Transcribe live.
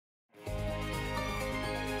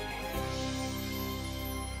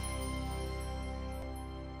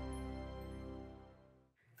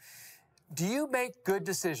Do you make good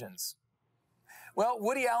decisions? Well,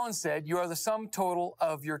 Woody Allen said you are the sum total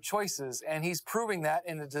of your choices, and he's proving that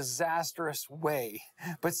in a disastrous way.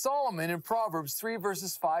 But Solomon in Proverbs 3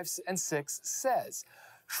 verses 5 and 6 says,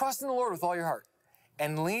 "Trust in the Lord with all your heart,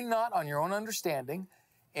 and lean not on your own understanding.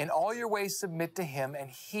 In all your ways submit to him, and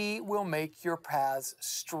he will make your paths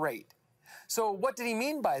straight." So what did he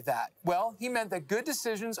mean by that? Well, he meant that good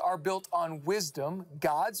decisions are built on wisdom,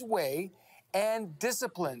 God's way, and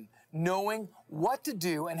discipline, knowing what to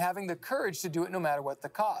do and having the courage to do it no matter what the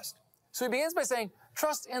cost. So he begins by saying,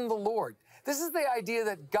 trust in the Lord. This is the idea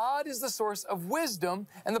that God is the source of wisdom,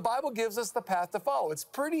 and the Bible gives us the path to follow. It's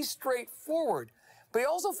pretty straightforward. But he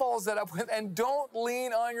also follows that up with, and don't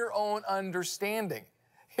lean on your own understanding.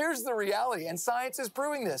 Here's the reality, and science is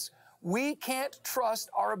proving this. We can't trust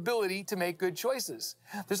our ability to make good choices.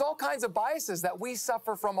 There's all kinds of biases that we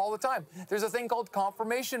suffer from all the time. There's a thing called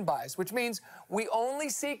confirmation bias, which means we only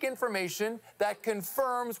seek information that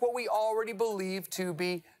confirms what we already believe to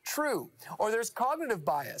be true. Or there's cognitive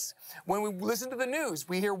bias. When we listen to the news,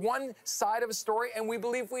 we hear one side of a story and we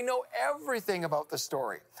believe we know everything about the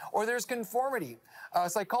story. Or there's conformity.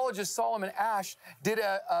 Psychologist Solomon Asch did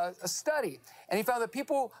a study, and he found that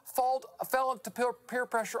people fell into peer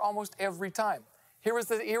pressure almost every time. Here was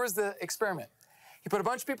the experiment. He put a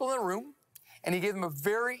bunch of people in a room, and he gave them a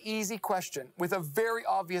very easy question with a very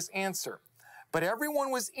obvious answer. But everyone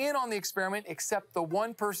was in on the experiment except the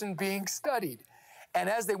one person being studied. And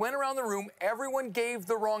as they went around the room, everyone gave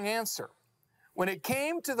the wrong answer. When it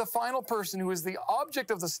came to the final person who was the object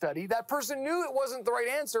of the study, that person knew it wasn't the right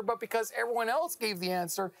answer, but because everyone else gave the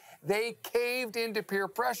answer, they caved into peer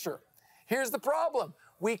pressure. Here's the problem.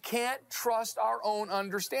 We can't trust our own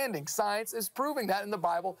understanding. Science is proving that, and the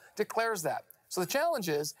Bible declares that. So the challenge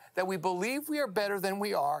is that we believe we are better than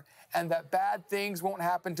we are and that bad things won't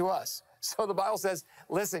happen to us. So the Bible says,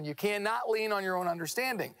 listen, you cannot lean on your own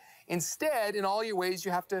understanding. Instead, in all your ways,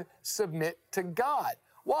 you have to submit to God.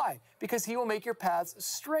 Why? Because he will make your paths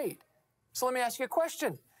straight. So let me ask you a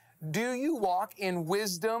question. Do you walk in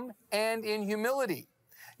wisdom and in humility?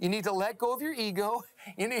 You need to let go of your ego.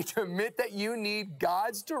 You need to admit that you need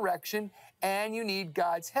God's direction and you need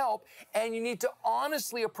God's help. And you need to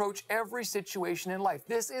honestly approach every situation in life.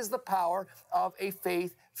 This is the power of a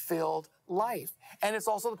faith-filled life. And it's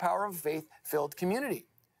also the power of a faith-filled community.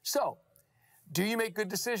 So, do you make good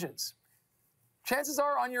decisions? Chances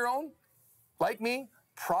are on your own, like me,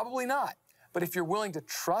 probably not. But if you're willing to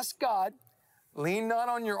trust God, lean not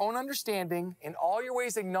on your own understanding, in all your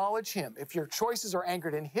ways acknowledge him. If your choices are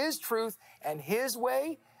anchored in his truth and his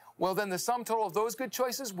way, well, then the sum total of those good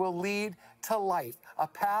choices will lead to life, a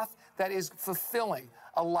path that is fulfilling,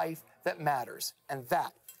 a life that matters. And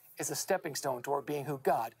that is a stepping stone toward being who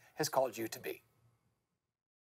God has called you to be.